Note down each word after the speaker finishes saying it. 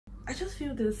I just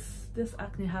feel this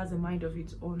acne has a mind of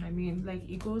its own. I mean, like,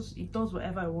 it does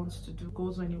whatever it wants to do,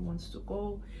 goes when it wants to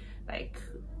go, like,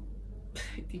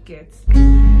 it gets.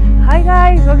 Hi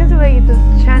guys, welcome to my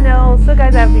YouTube channel. So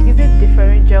guys, I've been using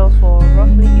different gels for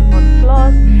roughly a month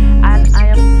plus, and I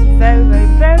am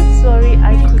very sorry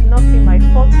I could not film my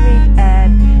 4th week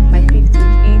and my 5th week.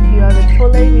 If you have been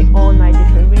following me on my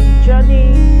different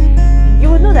journey, you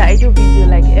will know that I do video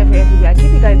like every week. I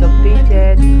keep you guys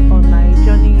updated on my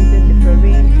journey using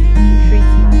Differin to treat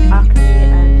my acne.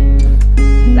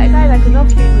 And like guys, I could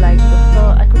not film like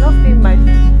I could not film my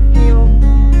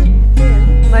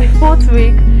 4th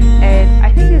week, and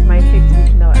I think this is my 5th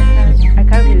week now. I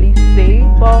can't really say,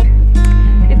 but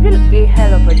it's been a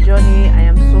hell of a journey. I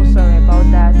am so sorry about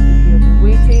that. If you've been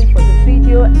waiting for the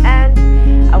video, and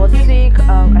I was sick,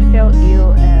 I fell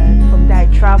ill, and from there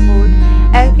I traveled.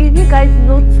 And if you guys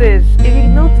notice,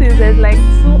 there's like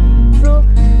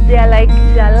they are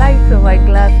lights on my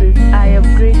glasses. I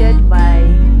upgraded my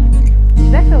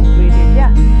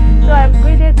so I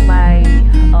upgraded my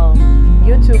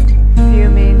YouTube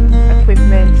filming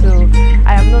equipment, so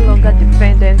I am no longer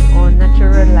dependent on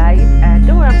natural light. And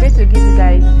don't worry, I'm going to give you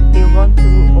guys a run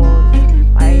through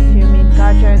on my filming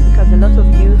gadgets, because a lot of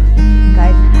you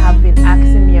guys have been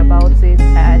asking me about it,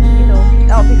 and you know,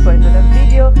 that'll be for another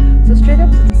video.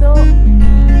 So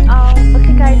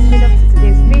okay guys, straight up to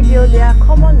today's video. There are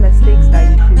common mistakes that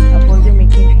you should avoid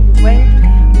making when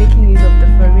making use of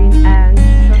Differin, and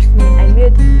trust me, I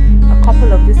made a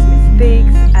couple of these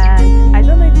mistakes, and I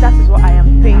don't know if that is what I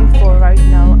am paying for right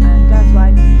now, and that's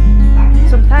why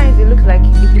sometimes it looks like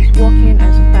it is working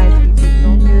and sometimes it is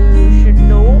not. You should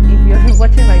know, if you have been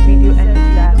watching my video, and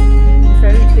that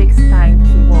Differin takes time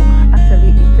to work.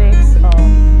 Actually, it takes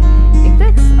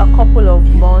a couple of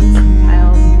months,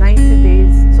 90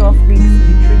 days, 12 weeks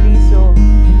literally. So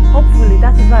hopefully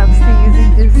that is why I'm still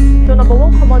using this. So number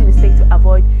one common mistake to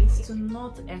avoid is to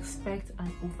not expect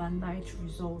an overnight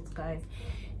result, guys.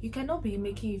 You cannot be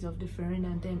making use of Differin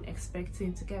and then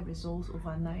expecting to get results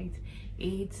overnight.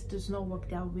 It does not work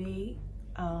that way.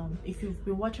 If you've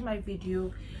been watching my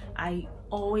video, I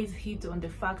always hit on the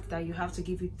fact that you have to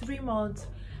give it 3 months.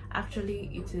 Actually,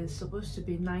 it is supposed to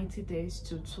be 90 days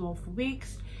to 12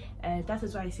 weeks, and that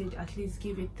is why I said at least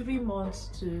give it 3 months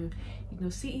to, you know,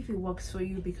 see if it works for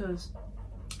you. Because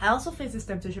I also face this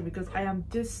temptation, because I am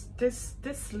this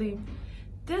slim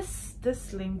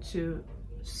to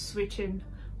switching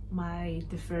my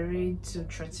Differin to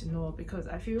tretinool, because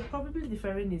I feel probably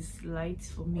Differin is light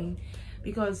for me,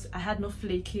 because I had no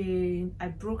flaking, I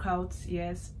broke out,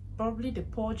 yes, probably the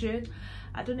purging.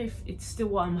 I don't know if it's still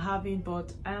what I'm having,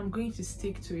 but I am going to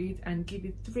stick to it and give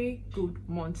it 3 good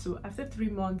months. So after 3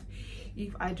 months,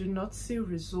 if I do not see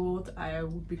result, I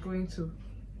will be going to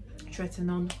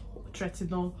tretinool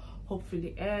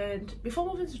hopefully. And before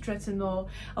moving to tretinool,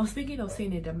 I was thinking of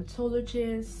seeing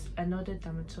another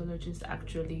dermatologist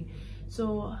actually.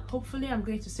 So hopefully I'm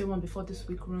going to see one before this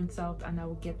week runs out, and I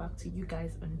will get back to you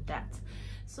guys on that.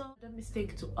 So the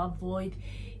mistake to avoid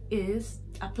is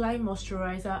applying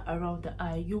moisturizer around the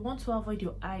eye. You want to avoid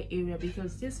your eye area,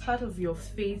 because this part of your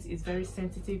face is very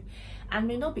sensitive and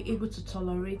may not be able to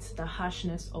tolerate the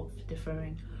harshness of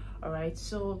Differin. All right,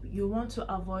 so you want to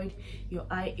avoid your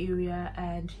eye area,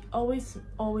 and always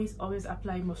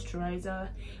apply moisturizer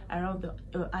around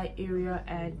the eye area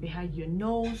and behind your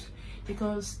nose,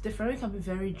 because Differin can be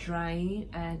very drying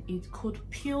and it could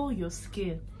peel your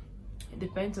skin. It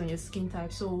depends on your skin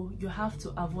type, so you have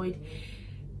to avoid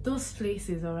those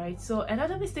places. All right, so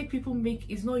another mistake people make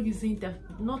is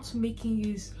not making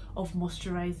use of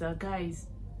moisturizer. Guys,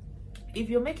 if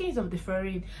you're making use of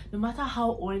Differin, no matter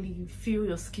how oily you feel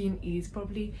your skin is,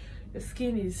 probably your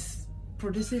skin is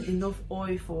producing enough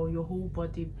oil for your whole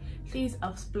body, please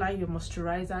apply your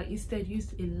moisturizer. Instead,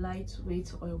 use a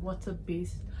lightweight or a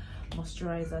water-based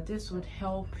moisturizer. This would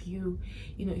help you,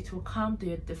 you know, it will calm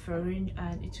the Differin,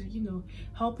 and it will, you know,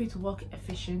 help it work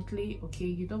efficiently. Okay,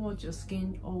 you don't want your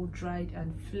skin all dried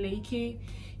and flaky.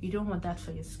 You don't want that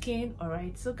for your skin. All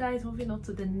right, so guys, moving on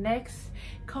to the next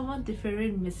common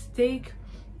Differin mistake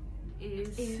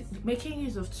is making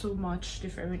use of too much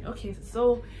Differin. Okay,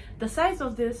 so the size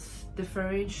of this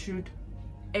Differin should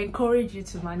encourage you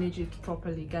to manage it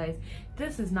properly, guys.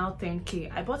 This is now 10k.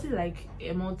 I bought it like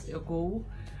a month ago,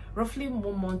 roughly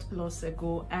 1 month plus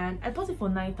ago, and I bought it for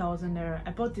 9,000 naira.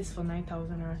 I bought this for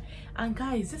 9,000 naira, and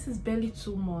guys, this is barely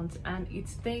 2 months and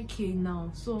it's 10k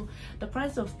now. So the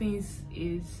price of things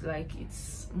is like,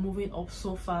 it's moving up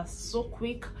so fast, so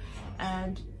quick,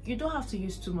 and you don't have to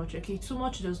use too much. Okay, too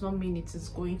much does not mean it is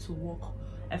going to work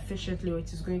efficiently, or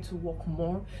it is going to work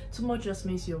more. Too much just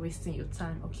means you're wasting your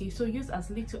time. Okay, so use as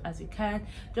little as you can.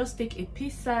 Just take a pea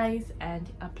size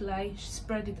and apply,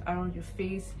 spread it around your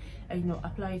face, and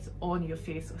apply it on your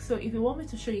face. So if you want me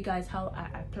to show you guys how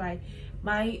I apply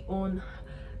my own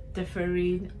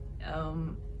Differin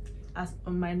as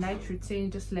on my night routine,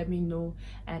 just let me know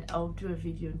and I'll do a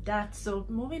video on that. So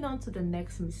moving on to the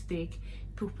next mistake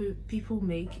people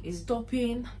make is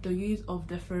stopping the use of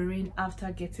Differin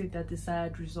after getting the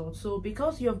desired result. So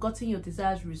because you have gotten your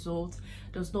desired result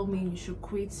does not mean you should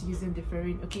quit using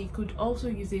Differin. Okay, you could also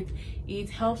use it. It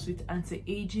helps with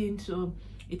anti-aging, so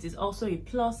it is also a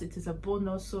plus, it is a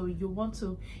bonus. So you want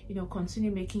to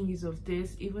continue making use of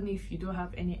this even if you don't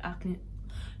have any acne.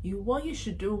 What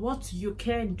you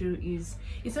can do is,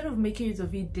 instead of making use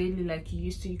of it daily like you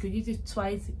used to, you could use it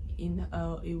twice in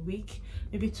a week,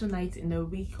 maybe 2 nights in a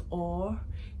week or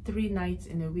 3 nights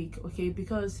in a week. Okay,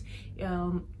 because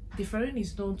Differin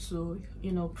is known to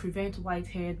prevent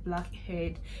whitehead,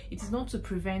 blackhead. It is known to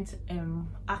prevent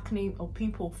acne or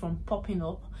pimple from popping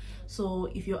up. So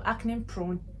if you're acne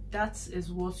prone, that is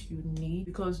what you need,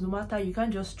 because no matter, you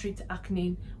can't just treat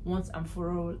acne once and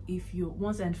for all. If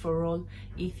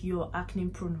you're acne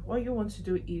prone, what you want to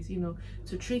do is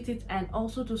to treat it and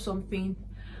also do something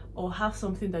or have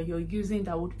something that you're using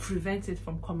that would prevent it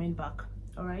from coming back.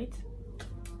 All right,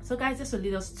 so guys, this will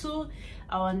lead us to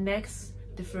our next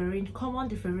common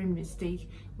Differin mistake,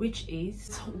 which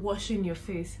is washing your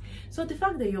face. So the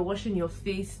fact that you're washing your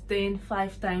face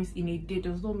 5 times in a day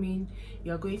does not mean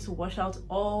you're going to wash out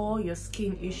all your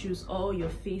skin issues, all your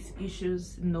face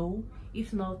issues. No,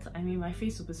 if not, I mean, my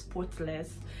face will be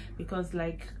spotless, because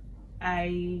like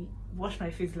I wash my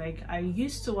face, like I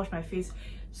used to wash my face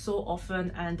so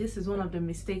often, and this is one of the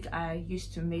mistakes I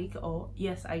used to make,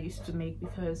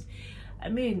 because I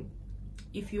mean,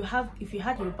 if you had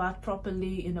your bath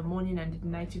properly in the morning and at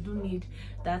night, you don't need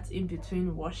that in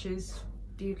between washes.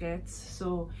 Do you get?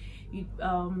 So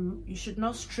you should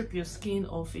not strip your skin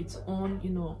of its own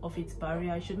of its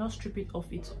barrier. You should not strip it of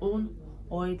its own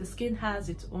oil. The skin has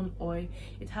its own oil,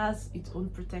 it has its own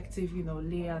protective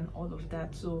layer and all of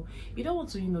that. So you don't want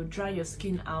to dry your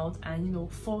skin out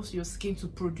and force your skin to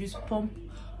pump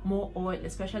more oil,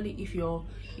 especially if you're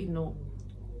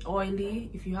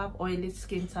oily, if you have oily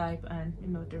skin type and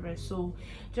the rest. So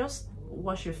just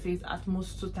wash your face at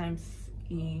most 2 times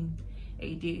in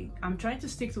a day. I'm trying to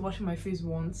stick to washing my face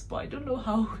once, but I don't know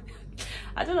how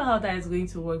that is going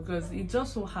to work, because it's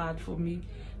just so hard for me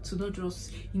to not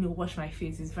just wash my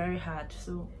face. It's very hard.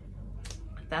 So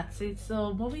that's it.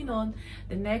 So moving on,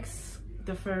 the next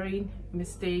common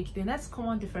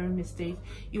Differin mistake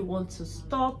you want to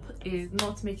stop is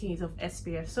not making use of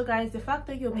SPF. So guys, the fact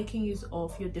that you're making use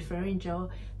of your Differin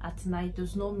gel at night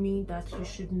does not mean that you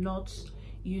should not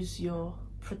use your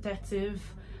protective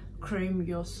cream,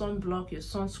 your sunblock, your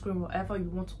sunscreen, whatever you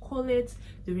want to call it,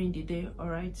 during the day. All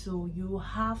right, so you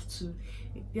have to,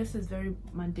 this is very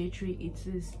mandatory, it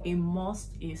is a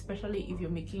must, especially if you're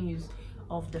making use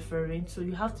of Differin. So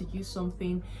you have to use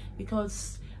something,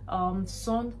 because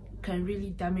sun can really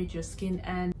damage your skin,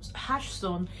 and harsh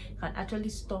sun can actually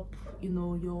stop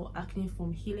your acne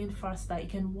from healing faster. It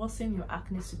can worsen your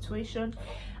acne situation.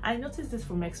 I noticed this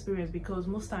from experience, because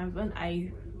most times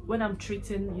when I'm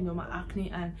treating my acne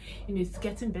and it's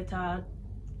getting better,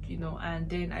 and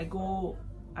then I go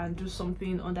and do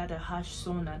something under the harsh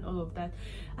sun and all of that,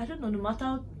 I don't know, no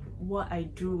matter what I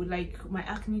do, like my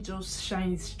acne just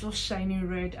shining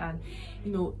red, and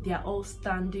they are all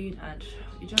standing, and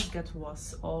it just gets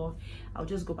worse, or I'll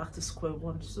just go back to square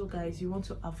one. So guys, you want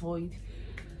to avoid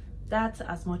that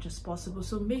as much as possible.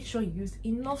 So make sure you use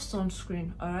enough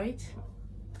sunscreen. All right,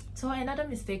 so another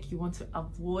mistake you want to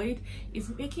avoid is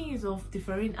making use of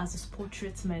Differin as a spot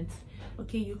treatment.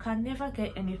 Okay, you can never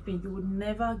get anything, you would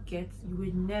never get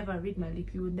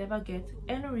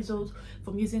any result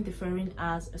from using Differin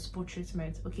as a spot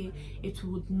treatment. Okay, it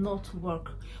would not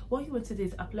work. What you want to do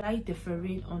is apply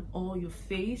Differin on all your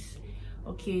face,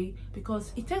 okay,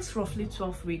 because it takes roughly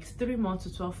 12 weeks, 3 months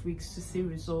to 12 weeks to see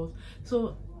results.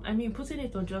 So I mean, putting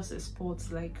it on just a spot,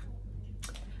 like,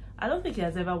 I don't think it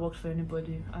has ever worked for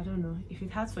anybody. I don't know. If it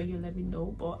has for you, let me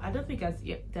know. But I don't think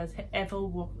it has ever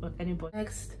worked on anybody.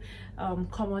 Next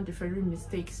common Differin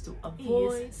mistakes to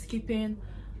avoid is skipping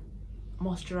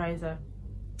moisturizer.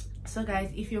 So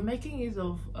guys, if you're making use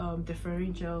of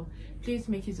Differin gel, please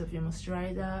make use of your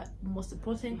moisturizer. Most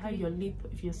important, behind your lip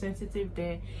if you're sensitive,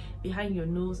 there, behind your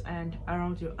nose and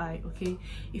around your eye. Okay,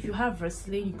 if you have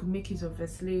Vaseline, you can make use of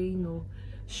Vaseline,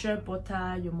 shea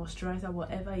butter, your moisturizer,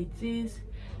 whatever it is.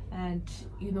 And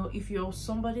if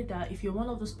you're one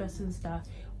of those persons that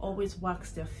always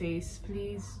wax their face,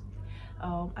 please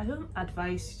I don't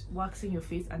advise waxing your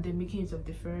face and then making use of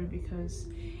Differin, because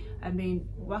I mean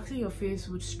waxing your face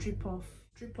would strip off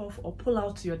or pull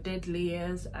out your dead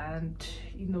layers, and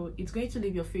you know it's going to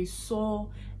leave your face sore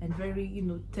and very, you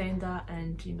know, tender,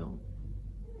 and you know,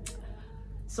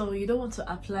 so you don't want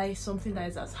to apply something that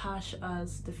is as harsh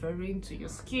as Differin to your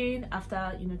skin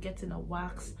after, you know, getting a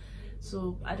wax.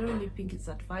 So I don't really think it's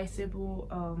advisable.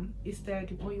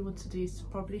 Instead, what you want to do is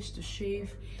probably to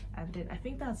shave, and then I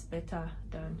think that's better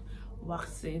than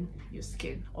waxing your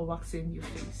skin or waxing your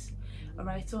face. All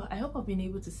right, so I hope I've been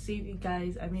able to save you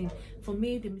guys. I mean, for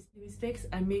me, the mistakes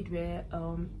I made were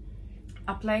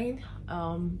applying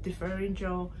Differin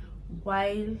gel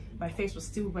while my face was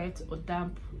still wet or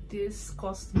damp. This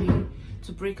caused me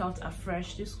to break out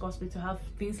afresh. This caused me to have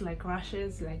things like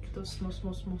rashes, like those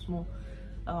small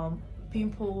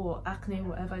pimple or acne,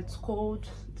 whatever it's called.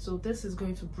 So this is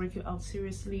going to break you out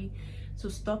seriously. So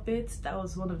stop it. That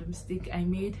was one of the mistakes I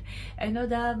made.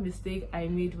 Another mistake I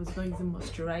made was not using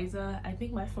moisturizer. I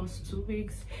think my first 2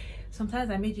 weeks, sometimes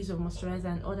I made use of moisturizer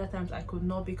and other times I could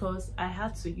not, because I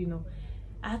had to, you know,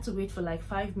 I had to wait for like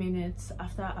 5 minutes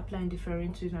after applying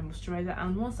Differin to use my moisturizer,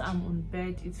 and once I'm on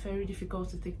bed it's very difficult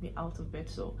to take me out of bed.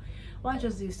 So what I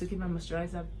just did is to keep my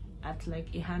moisturizer at like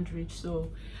a hand reach.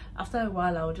 So after a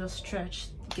while I'll just stretch,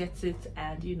 get it,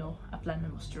 and you know, apply my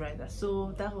moisturizer.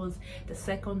 So that was the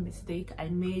second mistake I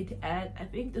made. And I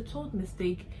think the third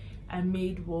mistake I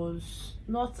made was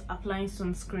not applying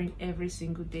sunscreen every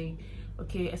single day,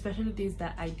 okay, especially days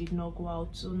that I did not go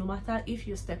out. So no matter if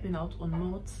you're stepping out or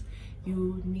not,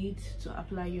 you need to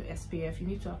apply your SPF, you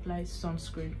need to apply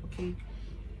sunscreen, okay.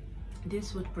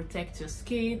 This would protect your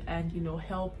skin and, you know,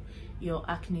 help your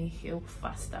acne heal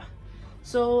faster.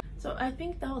 So I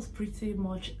think that was pretty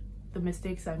much the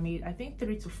mistakes I made. I think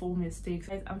 3 to 4 mistakes.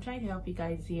 I'm trying to help you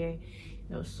guys here,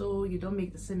 you know, so you don't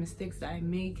make the same mistakes that I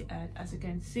make. And as you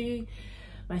can see,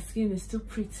 my skin is still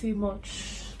pretty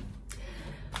much,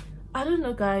 I don't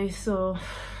know guys, so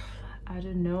I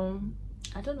don't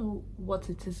know what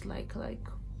it is like I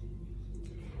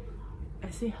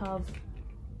still have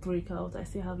breakout, I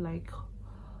still have like,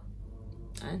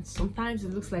 and sometimes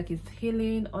it looks like it's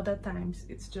healing, other times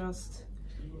it's just,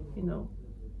 you know,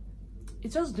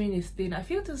 it's just doing its thing. I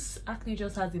feel this acne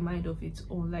just has a mind of its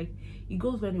own, like it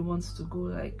goes when it wants to go.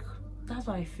 Like that's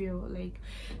what I feel like,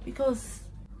 because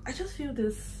I just feel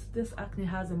this acne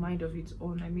has a mind of its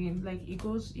own. I mean, like it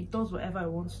does whatever it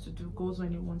wants to do, goes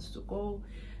when it wants to go,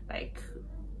 like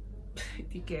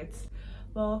you get.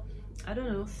 Well, I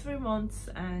don't know, 3 months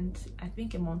and I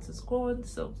think a month is gone.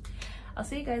 So I'll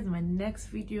see you guys in my next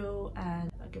video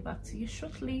and I'll get back to you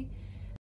shortly.